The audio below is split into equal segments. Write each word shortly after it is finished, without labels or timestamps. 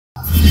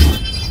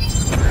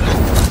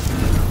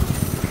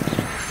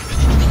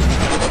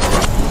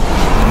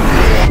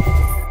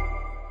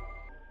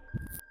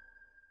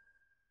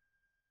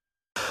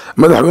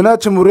madaxweynaha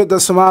jamhuuriyadda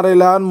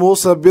Somaliland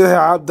Muuse Biixi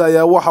Cabdi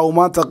ayaa waxa uu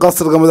maanta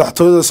qasriga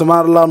madaxtoyada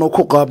Somaliland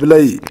ku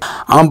qaabilay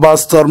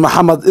ambassador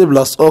Maxamed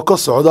Iblas oo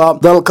kasocda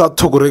dalka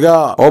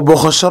Turkiga oo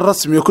booqasho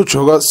rasmi ku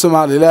jooga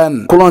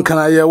Somaliland. kulankan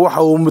ayaa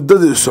waxa uu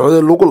muddadii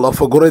socday lagu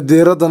lafaguray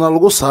diiradana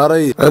lagu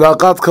saaray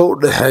cilaaqaadka u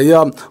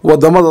dhaxeeya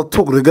wadamada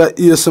Turkiga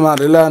iyo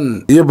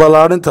Somaliland iyo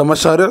balaarinta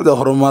mashaariicda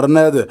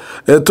horumarineed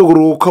ee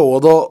Turkigu ka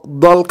wado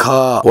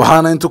dalka.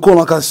 waxaana inta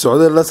kulankaas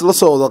socday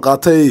Lasoo wada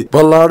qaatay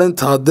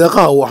balaarinta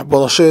deeqaha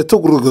waxbarasho ee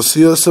Turkiga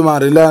iyo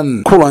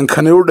Somaliland.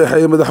 kulankani u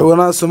dhaxeeya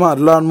madaxweynaha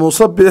Somaliland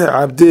Muuse Biixi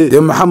Cabdi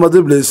iyo Maxamed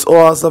Iblas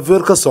oo ah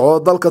safiir ka socda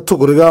dalka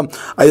Turkiga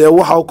ayaa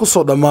waxa uu ku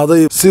soo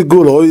dhamaaday si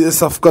guul oo ay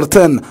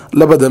safkarteen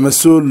labada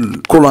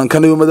mas'uul.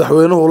 kulankani uu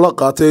madaxweynuhu la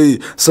qaatay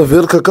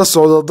safiirka ka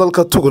socda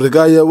dalka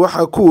Turkiga ayaa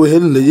waxa ku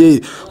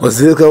wehelinayay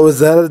wasiirka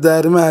wasaaradda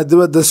arrimaha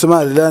dibadda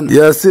Somaliland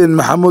Yaasiin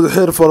Maxamuud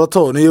Xiir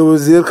Faraton iyo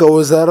wasiirka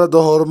wasaaradda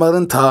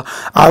horumarinta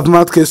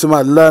caafimaadka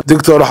Somaliland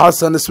Dr.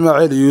 Xasan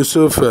Ismaaciil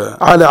Yuusuf.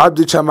 علي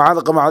عبد جامعة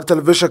قمع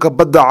التلفزيون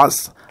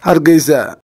كبدعس هرقيسة.